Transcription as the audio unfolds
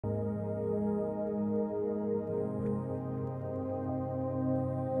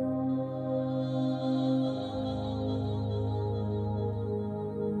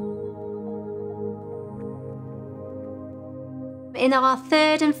In our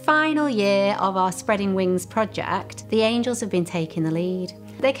third and final year of our Spreading Wings project, the Angels have been taking the lead.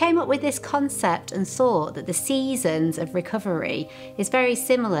 They came up with this concept and thought that the seasons of recovery is very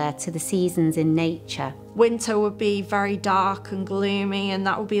similar to the seasons in nature. Winter would be very dark and gloomy, and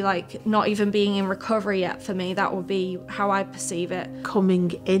that would be like not even being in recovery yet for me. That would be how I perceive it.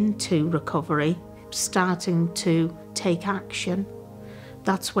 Coming into recovery, starting to take action,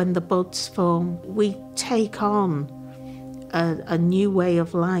 that's when the buds form. We take on a new way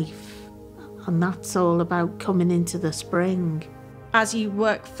of life, and that's all about coming into the spring. As you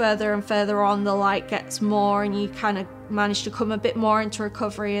work further and further on, the light gets more and you kind of manage to come a bit more into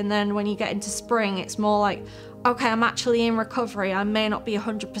recovery. And then when you get into spring, it's more like, okay, I'm actually in recovery. I may not be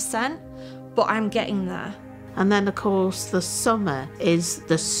 100%, but I'm getting there. And then, of course, the summer is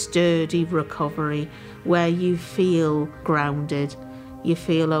the sturdy recovery where you feel grounded, you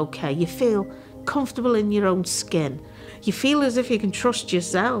feel okay, you feel comfortable in your own skin. You feel as if you can trust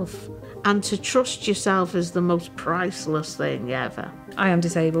yourself. And to trust yourself is the most priceless thing ever. I am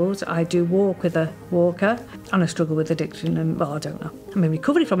disabled. I do walk with a walker and I struggle with addiction and, well, I don't know. I'm in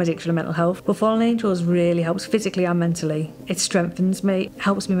recovery from addiction and mental health, but Fallen Angels really helps physically and mentally. It strengthens me,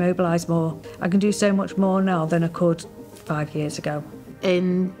 helps me mobilise more. I can do so much more now than I could 5 years ago.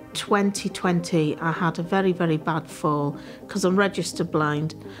 In 2020, I had a very, very bad fall because I'm registered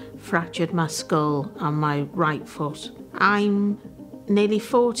blind, fractured my skull and my right foot. I'm nearly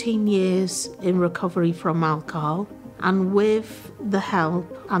 14 years in recovery from alcohol, and with the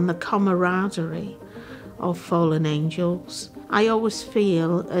help and the camaraderie of Fallen Angels, I always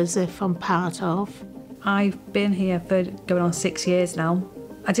feel as if I'm part of. I've been here for going on 6 years now.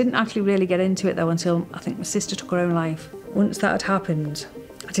 I didn't actually really get into it though until I think my sister took her own life. Once that had happened,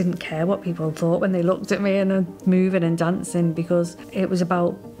 I didn't care what people thought when they looked at me and moving and dancing, because it was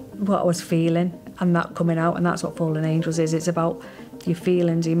about what I was feeling and that coming out, and that's what Fallen Angels is. It's about your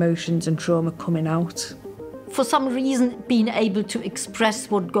feelings, emotions and trauma coming out. For some reason, being able to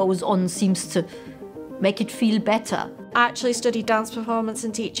express what goes on seems to make it feel better. I actually studied dance performance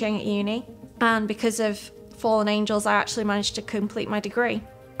and teaching at uni, and because of Fallen Angels, I actually managed to complete my degree.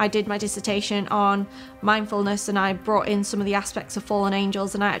 I did my dissertation on mindfulness and I brought in some of the aspects of Fallen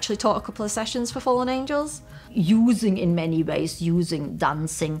Angels, and I actually taught a couple of sessions for Fallen Angels. Using, in many ways, using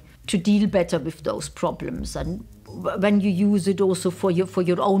dancing to deal better with those problems, and when you use it also for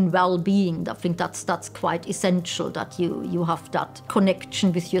your own well-being, I think that's quite essential, that you have that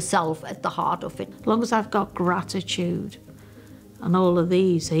connection with yourself at the heart of it. As long as I've got gratitude, and all of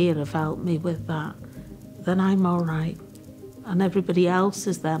these here have helped me with that, then I'm all right. And everybody else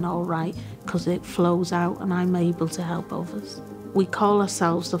is then all right, because it flows out and I'm able to help others. We call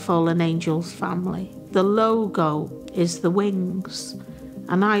ourselves the Fallen Angels family. The logo is the wings,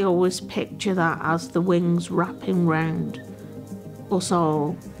 and I always picture that as the wings wrapping round us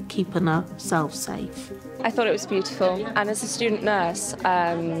all, keeping ourselves safe. I thought it was beautiful, and as a student nurse,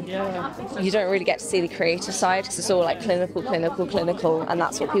 you don't really get to see the creative side, because it's all like clinical, and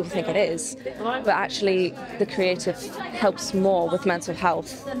that's what people think it is. But actually, the creative helps more with mental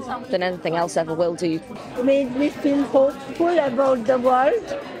health than anything else ever will do. It made me feel hopeful about the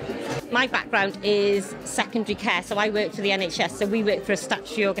world. My background is secondary care, so I work for the NHS, so we work for a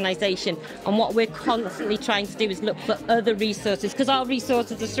statutory organisation, and what we're constantly trying to do is look for other resources, because our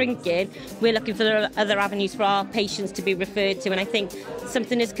resources are shrinking. We're looking for other avenues for our patients to be referred to, and I think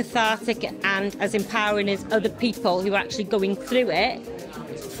something as cathartic and as empowering as other people who are actually going through it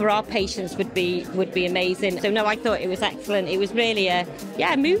for our patients would be amazing. So no, I thought it was excellent. It was really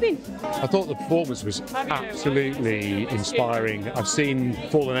moving. I thought the performance was absolutely inspiring. I've seen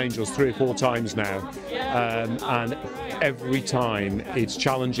Fallen Angels 3 or 4 times now, and every time it's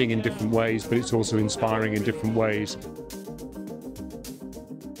challenging in different ways, but it's also inspiring in different ways.